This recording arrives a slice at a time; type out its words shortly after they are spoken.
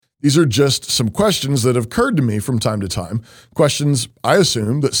These are just some questions that have occurred to me from time to time, questions I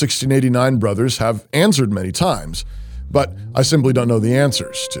assume that 1689 brothers have answered many times, but I simply don't know the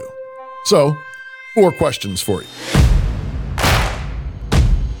answers to. So, 4 questions for you.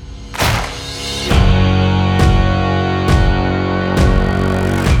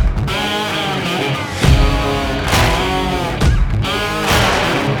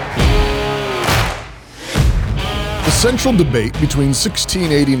 The central debate between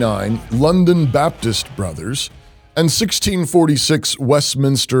 1689 London Baptist brothers and 1646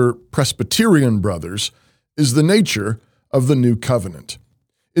 Westminster Presbyterian brothers is the nature of the New Covenant.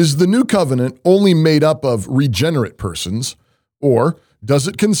 Is the New Covenant only made up of regenerate persons, or does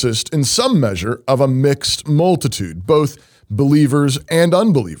it consist in some measure of a mixed multitude, both believers and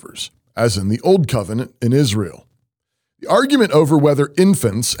unbelievers, as in the Old Covenant in Israel? The argument over whether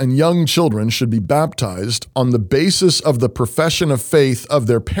infants and young children should be baptized on the basis of the profession of faith of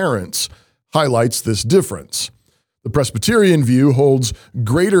their parents highlights this difference. The Presbyterian view holds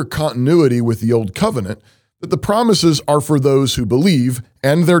greater continuity with the Old Covenant, that the promises are for those who believe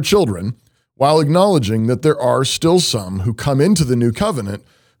and their children, while acknowledging that there are still some who come into the New Covenant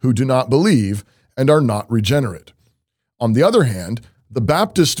who do not believe and are not regenerate. On the other hand, the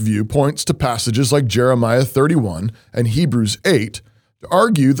Baptist view points to passages like Jeremiah 31 and Hebrews 8 to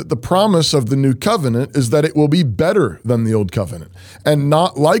argue that the promise of the New Covenant is that it will be better than the Old Covenant, and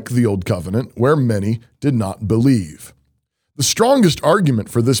not like the Old Covenant, where many did not believe. The strongest argument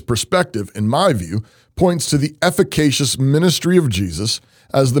for this perspective, in my view, points to the efficacious ministry of Jesus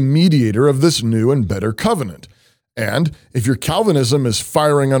as the mediator of this new and better covenant. And if your Calvinism is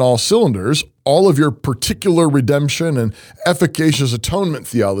firing on all cylinders, all of your particular redemption and efficacious atonement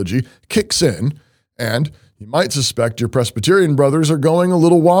theology kicks in, and you might suspect your Presbyterian brothers are going a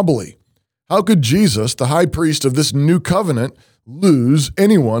little wobbly. How could Jesus, the high priest of this new covenant, lose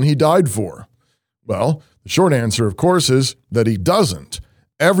anyone he died for? Well, the short answer, of course, is that he doesn't.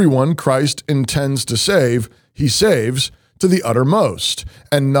 Everyone Christ intends to save, he saves to the uttermost,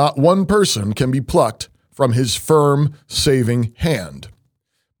 and not one person can be plucked from his firm, saving hand.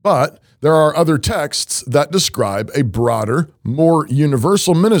 But there are other texts that describe a broader, more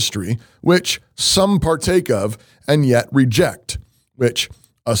universal ministry, which some partake of and yet reject, which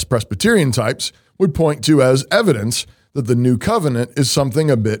us Presbyterian types would point to as evidence that the New Covenant is something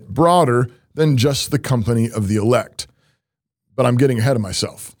a bit broader than just the company of the elect. But I'm getting ahead of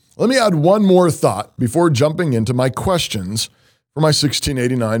myself. Let me add one more thought before jumping into my questions for my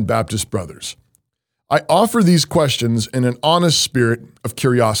 1689 Baptist brothers. I offer these questions in an honest spirit of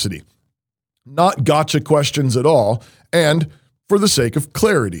curiosity, not gotcha questions at all, and for the sake of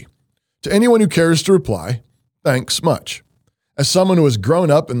clarity. To anyone who cares to reply, thanks much. As someone who has grown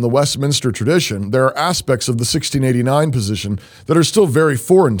up in the Westminster tradition, there are aspects of the 1689 position that are still very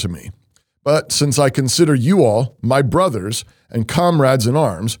foreign to me. But since I consider you all my brothers and comrades in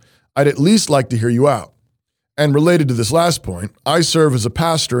arms, I'd at least like to hear you out. And related to this last point, I serve as a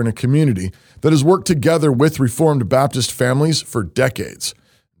pastor in a community that has worked together with Reformed Baptist families for decades.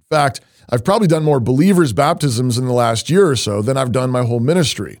 In fact, I've probably done more believers' baptisms in the last year or so than I've done my whole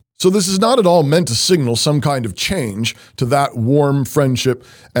ministry. So this is not at all meant to signal some kind of change to that warm friendship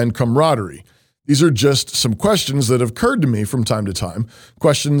and camaraderie. These are just some questions that have occurred to me from time to time,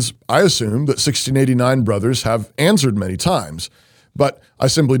 questions I assume that 1689 brothers have answered many times, but I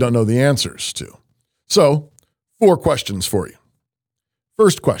simply don't know the answers to. So, 4 questions for you.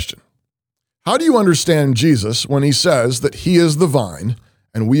 First question. How do you understand Jesus when he says that he is the vine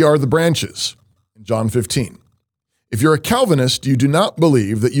and we are the branches in John 15? If you're a Calvinist, you do not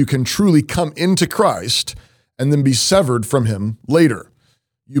believe that you can truly come into Christ and then be severed from him later.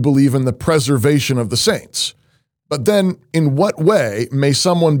 You believe in the preservation of the saints. But then, in what way may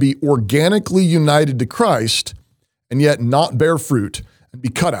someone be organically united to Christ and yet not bear fruit and be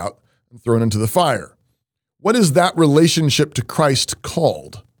cut out and thrown into the fire? What is that relationship to Christ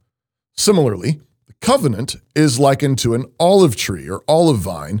called? Similarly, the covenant is likened to an olive tree or olive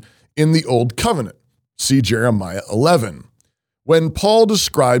vine in the Old Covenant. See Jeremiah 11. When Paul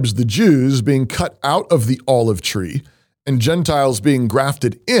describes the Jews being cut out of the olive tree and Gentiles being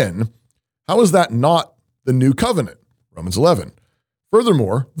grafted in, how is that not the new covenant? Romans 11.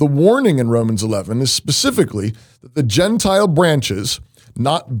 Furthermore, the warning in Romans 11 is specifically that the Gentile branches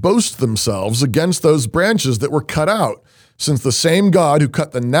not boast themselves against those branches that were cut out, since the same God who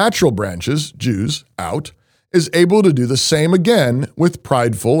cut the natural branches, Jews, out, is able to do the same again with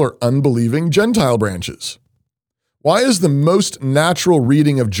prideful or unbelieving Gentile branches. Why is the most natural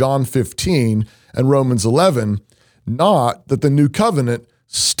reading of John 15 and Romans 11 not that the new covenant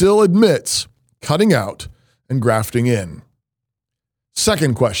still admits cutting out and grafting in?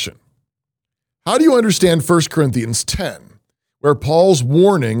 Second question. How do you understand 1 Corinthians 10, where Paul's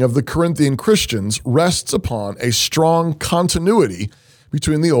warning of the Corinthian Christians rests upon a strong continuity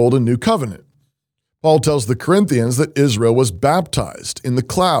between the Old and New Covenant? Paul tells the Corinthians that Israel was baptized in the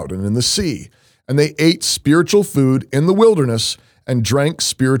cloud and in the sea, and they ate spiritual food in the wilderness and drank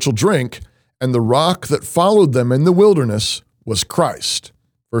spiritual drink, and the rock that followed them in the wilderness was Christ.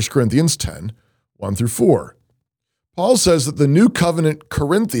 1 Corinthians 10, 1 through 4. Paul says that the New Covenant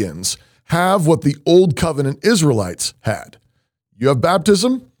Corinthians have what the Old Covenant Israelites had. You have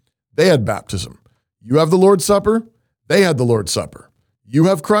baptism, they had baptism. You have the Lord's Supper, they had the Lord's Supper. You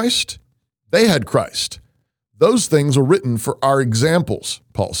have Christ, they had Christ. Those things were written for our examples,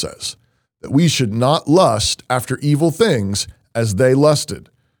 Paul says, that we should not lust after evil things as they lusted.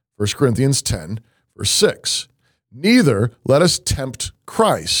 1 Corinthians 10, verse 6. Neither let us tempt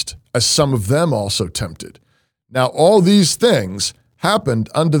Christ, as some of them also tempted. Now all these things happened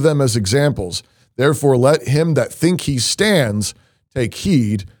unto them as examples. Therefore let him that think he stands take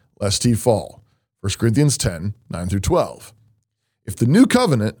heed lest he fall. 1 Corinthians 10, 9 through 12. If the new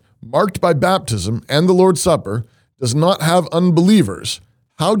covenant, marked by baptism and the Lord's Supper, does not have unbelievers,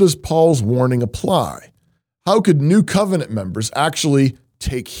 how does Paul's warning apply? How could new covenant members actually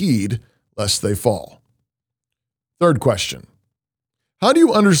take heed lest they fall? Third question. How do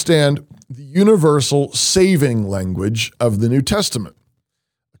you understand the universal saving language of the New Testament?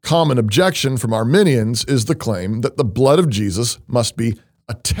 A common objection from Arminians is the claim that the blood of Jesus must be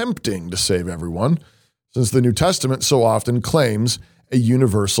attempting to save everyone, since the New Testament so often claims a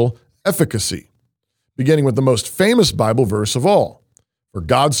universal efficacy. Beginning with the most famous Bible verse of all. For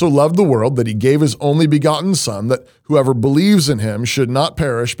God so loved the world that he gave his only begotten Son, that whoever believes in him should not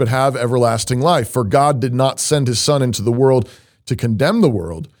perish but have everlasting life. For God did not send his Son into the world to condemn the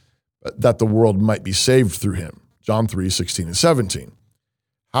world, but that the world might be saved through him. John 3, 16 and 17.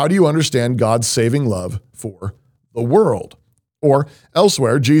 How do you understand God's saving love for the world? Or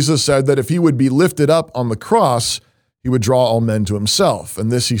elsewhere, Jesus said that if he would be lifted up on the cross, he would draw all men to himself.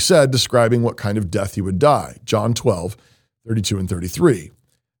 And this he said, describing what kind of death he would die. John 12, 32 and 33.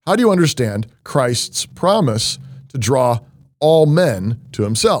 How do you understand Christ's promise to draw all men to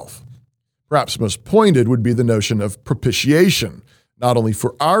himself? Perhaps most pointed would be the notion of propitiation, not only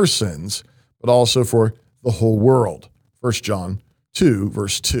for our sins, but also for the whole world. 1 John 2,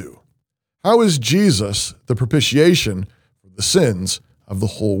 verse 2. How is Jesus the propitiation for the sins of the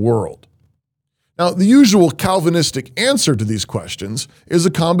whole world? Now, the usual Calvinistic answer to these questions is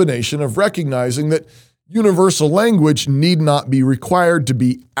a combination of recognizing that universal language need not be required to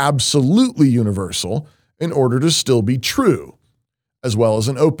be absolutely universal in order to still be true, as well as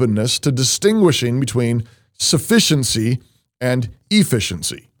an openness to distinguishing between sufficiency and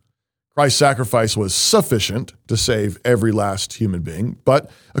efficiency. Christ's sacrifice was sufficient to save every last human being, but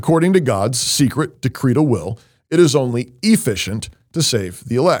according to God's secret decretal will, it is only efficient to save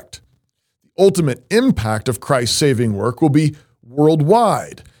the elect. The ultimate impact of Christ's saving work will be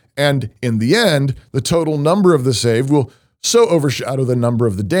worldwide, and in the end, the total number of the saved will so overshadow the number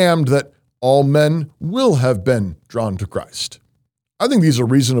of the damned that all men will have been drawn to Christ. I think these are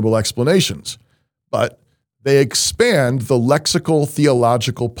reasonable explanations, but they expand the lexical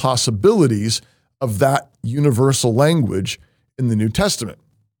theological possibilities of that universal language in the New Testament.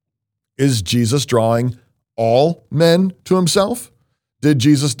 Is Jesus drawing all men to himself? Did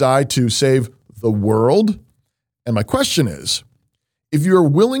Jesus die to save the world? And my question is, if you are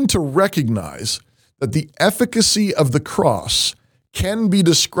willing to recognize that the efficacy of the cross can be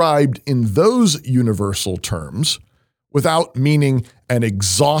described in those universal terms without meaning an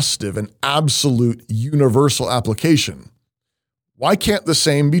exhaustive and absolute universal application, why can't the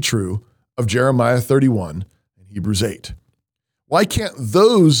same be true of Jeremiah 31 and Hebrews 8? Why can't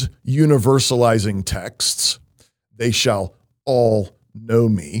those universalizing texts, they shall all know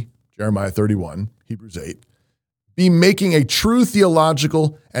me, Jeremiah 31, Hebrews 8, be making a true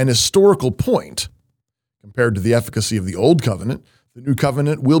theological and historical point? Compared to the efficacy of the Old Covenant, the New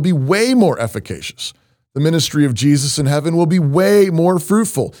Covenant will be way more efficacious. The ministry of Jesus in heaven will be way more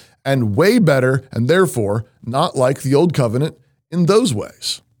fruitful and way better, and therefore not like the Old Covenant in those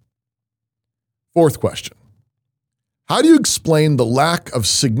ways. Fourth question. How do you explain the lack of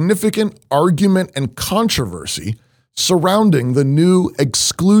significant argument and controversy surrounding the new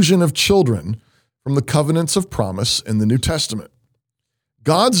exclusion of children from the covenants of promise in the New Testament?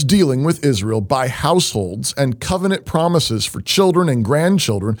 God's dealing with Israel by households and covenant promises for children and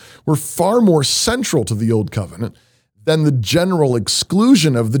grandchildren were far more central to the Old Covenant than the general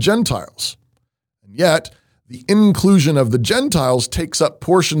exclusion of the Gentiles. And yet, the inclusion of the Gentiles takes up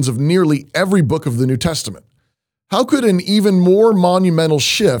portions of nearly every book of the New Testament. How could an even more monumental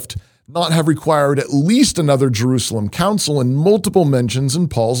shift not have required at least another Jerusalem council and multiple mentions in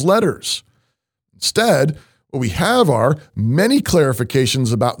Paul's letters? Instead, what we have are many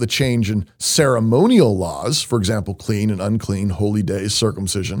clarifications about the change in ceremonial laws, for example, clean and unclean, holy days,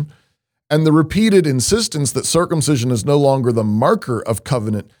 circumcision, and the repeated insistence that circumcision is no longer the marker of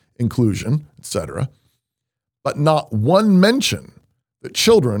covenant inclusion, etc., but not one mention that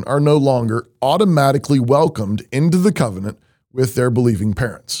children are no longer automatically welcomed into the covenant with their believing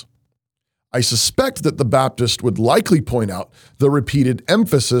parents. I suspect that the Baptist would likely point out the repeated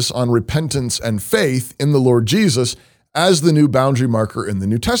emphasis on repentance and faith in the Lord Jesus as the new boundary marker in the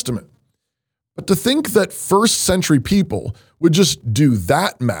New Testament. But to think that first century people would just do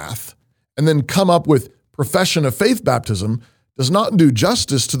that math and then come up with profession of faith baptism does not do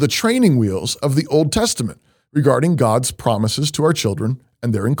justice to the training wheels of the Old Testament regarding God's promises to our children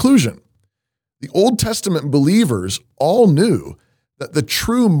and their inclusion. The Old Testament believers all knew that the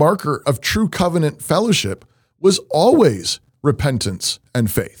true marker of true covenant fellowship was always repentance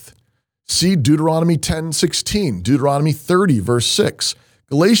and faith. See Deuteronomy 10:16, Deuteronomy 30, verse 6,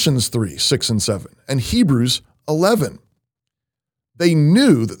 Galatians 3, 6 and 7, and Hebrews 11. They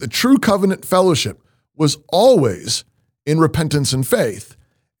knew that the true covenant fellowship was always in repentance and faith,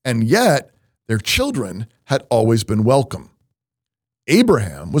 and yet their children had always been welcome.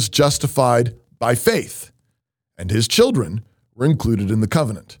 Abraham was justified by faith, and his children were included in the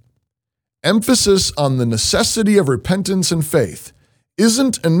covenant. Emphasis on the necessity of repentance and faith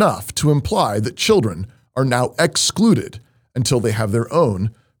isn't enough to imply that children are now excluded until they have their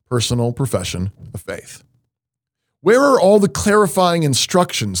own personal profession of faith. Where are all the clarifying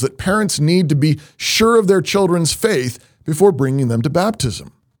instructions that parents need to be sure of their children's faith before bringing them to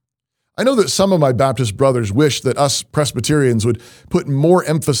baptism? I know that some of my Baptist brothers wish that us Presbyterians would put more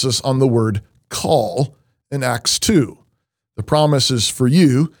emphasis on the word call in Acts 2. The promise is for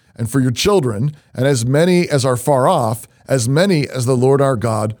you and for your children, and as many as are far off, as many as the Lord our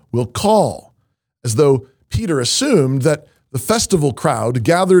God will call. As though Peter assumed that the festival crowd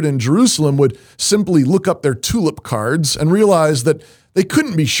gathered in Jerusalem would simply look up their tulip cards and realize that they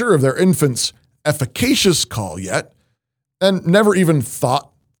couldn't be sure of their infant's efficacious call yet, and never even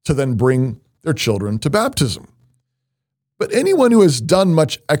thought to then bring their children to baptism. But anyone who has done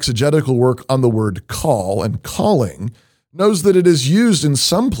much exegetical work on the word call and calling knows that it is used in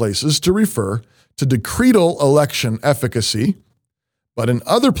some places to refer to decretal election efficacy, but in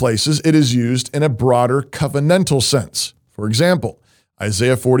other places it is used in a broader covenantal sense. For example,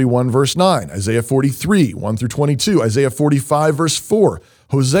 Isaiah 41 verse 9, Isaiah 43, 1 through 22, Isaiah 45 verse 4,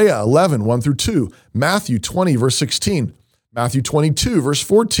 Hosea 11, 1 through 2, Matthew 20 verse 16, Matthew 22 verse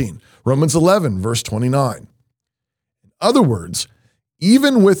 14, Romans 11 verse 29. In other words,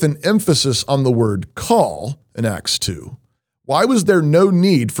 even with an emphasis on the word call in Acts 2, why was there no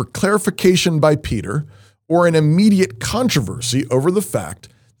need for clarification by Peter or an immediate controversy over the fact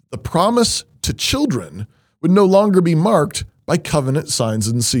that the promise to children would no longer be marked by covenant signs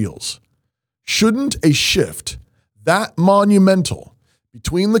and seals? Shouldn't a shift that monumental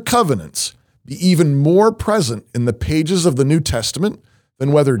between the covenants be even more present in the pages of the New Testament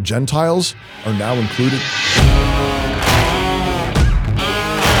than whether Gentiles are now included?